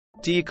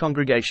Dear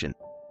congregation,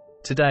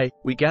 today,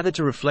 we gather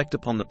to reflect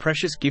upon the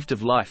precious gift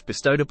of life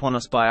bestowed upon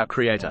us by our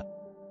Creator.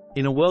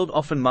 In a world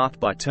often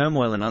marked by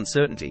turmoil and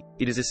uncertainty,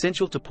 it is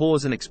essential to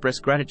pause and express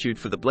gratitude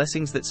for the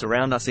blessings that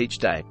surround us each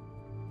day.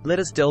 Let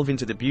us delve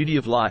into the beauty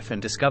of life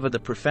and discover the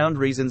profound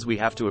reasons we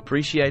have to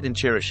appreciate and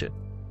cherish it.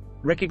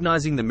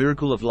 Recognizing the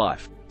miracle of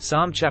life,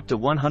 Psalm chapter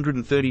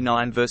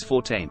 139 verse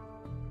 14.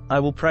 I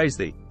will praise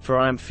thee, for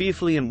I am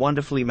fearfully and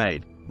wonderfully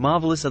made,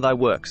 marvelous are thy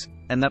works,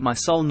 and that my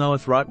soul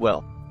knoweth right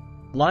well.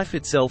 Life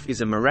itself is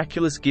a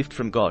miraculous gift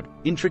from God,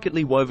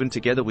 intricately woven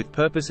together with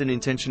purpose and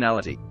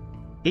intentionality.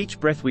 Each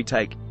breath we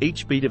take,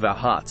 each beat of our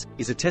hearts,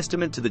 is a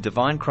testament to the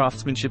divine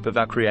craftsmanship of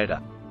our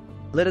Creator.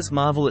 Let us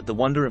marvel at the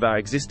wonder of our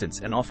existence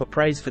and offer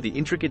praise for the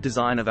intricate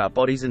design of our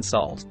bodies and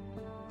souls.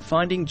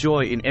 Finding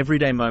joy in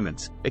everyday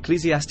moments,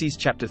 Ecclesiastes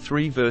chapter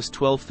 3 verse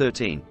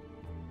 12-13.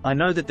 I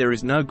know that there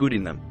is no good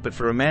in them, but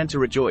for a man to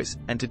rejoice,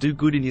 and to do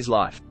good in his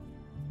life.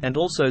 And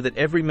also that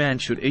every man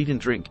should eat and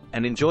drink,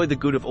 and enjoy the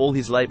good of all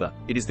his labor,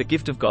 it is the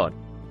gift of God.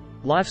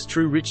 Life's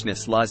true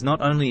richness lies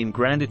not only in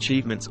grand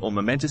achievements or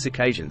momentous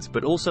occasions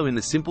but also in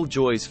the simple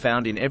joys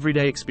found in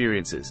everyday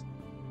experiences.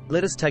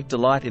 Let us take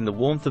delight in the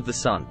warmth of the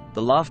sun,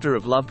 the laughter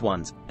of loved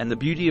ones, and the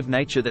beauty of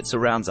nature that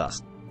surrounds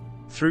us.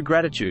 Through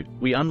gratitude,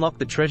 we unlock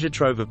the treasure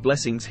trove of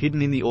blessings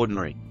hidden in the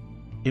ordinary.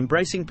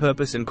 Embracing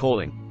purpose and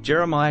calling,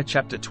 Jeremiah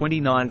chapter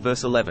 29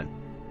 verse 11.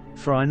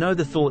 For I know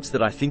the thoughts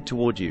that I think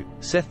toward you,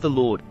 saith the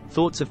Lord,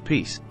 thoughts of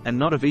peace, and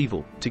not of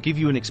evil, to give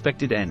you an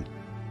expected end.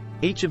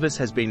 Each of us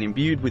has been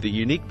imbued with a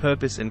unique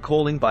purpose and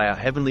calling by our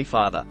Heavenly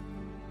Father.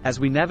 As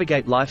we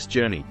navigate life's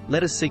journey,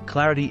 let us seek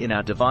clarity in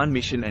our divine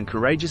mission and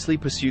courageously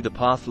pursue the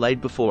path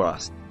laid before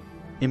us.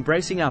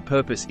 Embracing our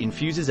purpose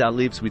infuses our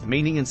lives with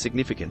meaning and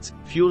significance,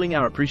 fueling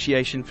our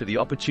appreciation for the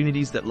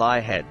opportunities that lie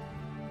ahead.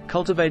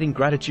 Cultivating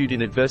gratitude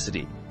in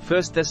adversity,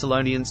 1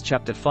 Thessalonians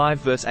chapter 5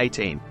 verse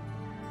 18.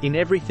 In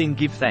everything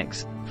give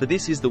thanks, for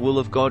this is the will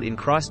of God in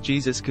Christ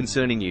Jesus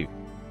concerning you.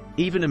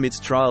 Even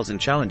amidst trials and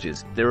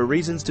challenges, there are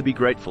reasons to be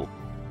grateful.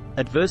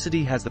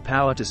 Adversity has the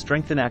power to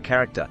strengthen our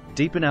character,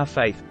 deepen our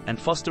faith, and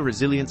foster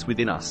resilience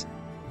within us.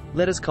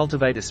 Let us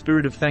cultivate a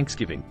spirit of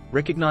thanksgiving,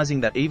 recognizing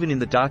that even in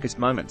the darkest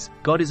moments,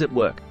 God is at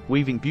work,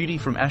 weaving beauty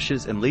from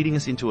ashes and leading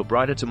us into a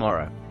brighter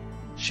tomorrow.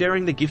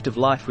 Sharing the gift of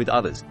life with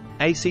others,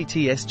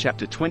 Acts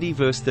chapter 20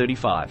 verse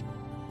 35.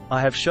 I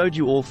have showed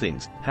you all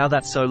things, how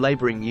that so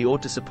laboring ye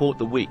ought to support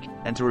the weak,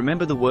 and to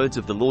remember the words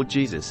of the Lord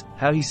Jesus,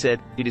 how he said,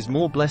 it is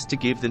more blessed to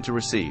give than to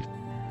receive.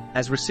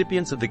 As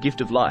recipients of the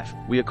gift of life,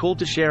 we are called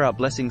to share our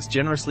blessings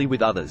generously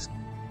with others.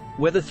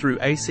 Whether through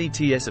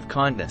acts of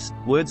kindness,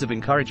 words of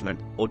encouragement,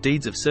 or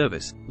deeds of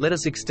service, let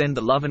us extend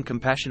the love and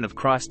compassion of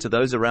Christ to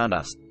those around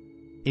us.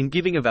 In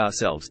giving of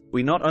ourselves,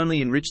 we not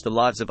only enrich the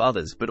lives of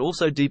others but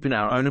also deepen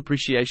our own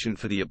appreciation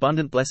for the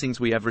abundant blessings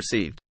we have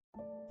received.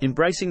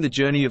 Embracing the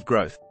journey of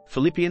growth,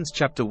 Philippians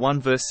chapter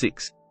 1 verse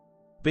 6.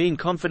 Being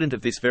confident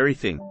of this very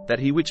thing, that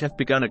he which hath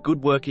begun a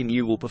good work in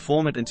you will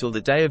perform it until the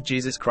day of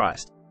Jesus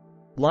Christ.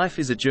 Life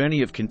is a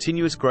journey of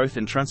continuous growth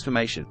and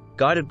transformation,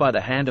 guided by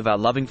the hand of our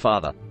loving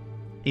Father.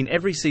 In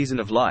every season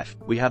of life,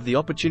 we have the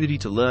opportunity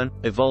to learn,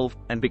 evolve,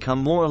 and become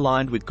more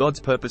aligned with God's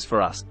purpose for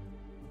us.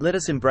 Let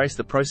us embrace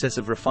the process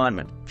of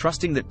refinement,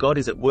 trusting that God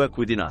is at work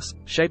within us,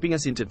 shaping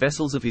us into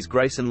vessels of his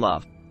grace and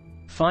love.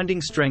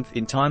 Finding strength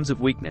in times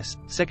of weakness,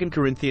 2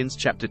 Corinthians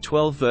chapter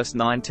 12 verse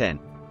 9-10.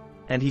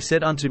 And he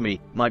said unto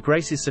me, My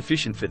grace is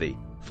sufficient for thee,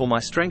 for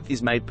my strength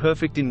is made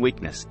perfect in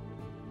weakness.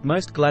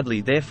 Most gladly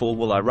therefore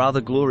will I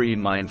rather glory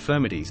in my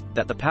infirmities,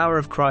 that the power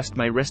of Christ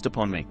may rest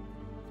upon me.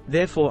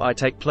 Therefore I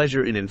take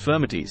pleasure in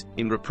infirmities,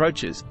 in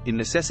reproaches, in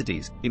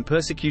necessities, in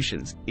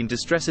persecutions, in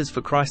distresses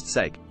for Christ's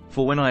sake,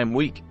 for when I am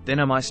weak, then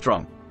am I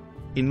strong.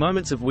 In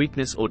moments of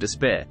weakness or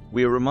despair,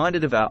 we are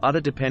reminded of our utter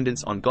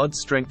dependence on God's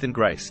strength and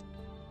grace.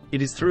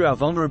 It is through our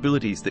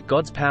vulnerabilities that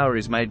God's power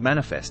is made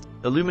manifest,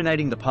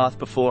 illuminating the path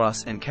before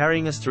us and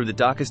carrying us through the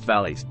darkest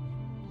valleys.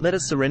 Let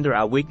us surrender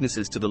our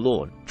weaknesses to the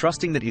Lord,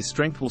 trusting that his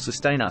strength will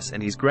sustain us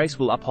and his grace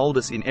will uphold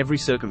us in every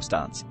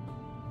circumstance.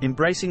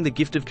 Embracing the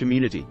gift of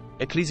community,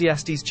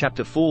 Ecclesiastes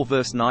chapter 4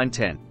 verse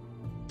 9-10.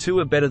 Two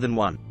are better than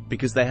one,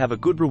 because they have a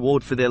good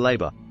reward for their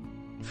labor.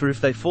 For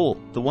if they fall,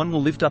 the one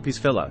will lift up his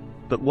fellow,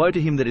 but woe to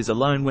him that is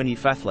alone when he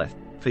falleth,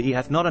 for he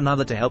hath not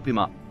another to help him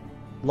up.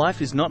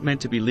 Life is not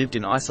meant to be lived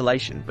in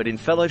isolation but in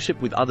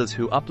fellowship with others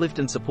who uplift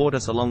and support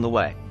us along the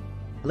way.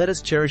 Let us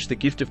cherish the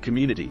gift of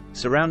community,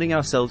 surrounding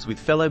ourselves with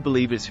fellow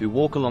believers who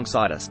walk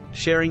alongside us,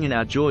 sharing in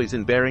our joys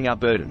and bearing our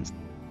burdens.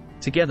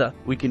 Together,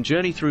 we can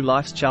journey through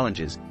life's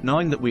challenges,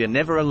 knowing that we are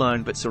never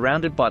alone but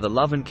surrounded by the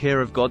love and care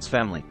of God's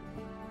family.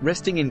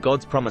 Resting in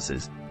God's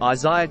promises,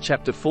 Isaiah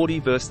chapter 40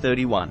 verse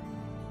 31.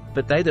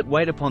 But they that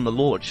wait upon the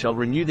Lord shall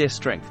renew their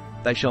strength,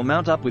 they shall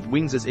mount up with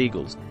wings as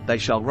eagles, they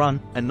shall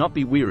run, and not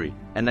be weary,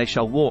 and they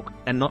shall walk,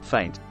 and not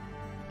faint.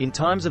 In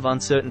times of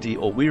uncertainty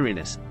or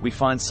weariness, we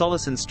find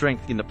solace and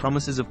strength in the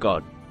promises of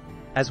God.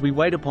 As we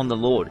wait upon the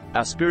Lord,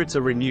 our spirits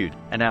are renewed,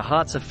 and our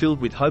hearts are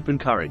filled with hope and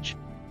courage.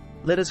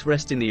 Let us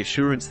rest in the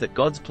assurance that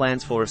God's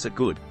plans for us are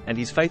good, and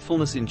His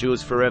faithfulness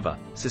endures forever,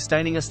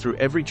 sustaining us through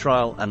every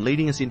trial and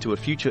leading us into a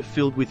future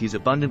filled with His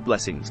abundant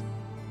blessings.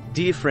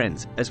 Dear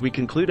friends, as we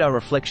conclude our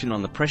reflection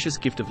on the precious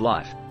gift of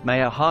life,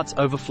 may our hearts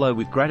overflow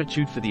with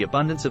gratitude for the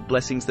abundance of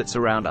blessings that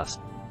surround us.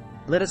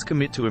 Let us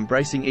commit to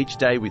embracing each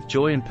day with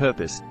joy and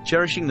purpose,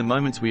 cherishing the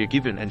moments we are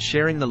given and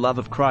sharing the love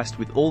of Christ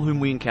with all whom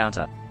we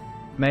encounter.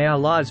 May our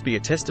lives be a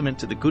testament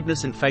to the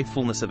goodness and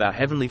faithfulness of our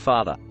Heavenly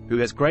Father, who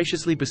has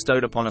graciously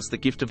bestowed upon us the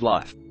gift of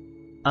life.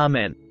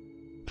 Amen.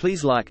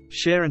 Please like,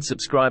 share and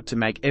subscribe to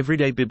make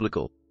Everyday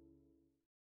Biblical.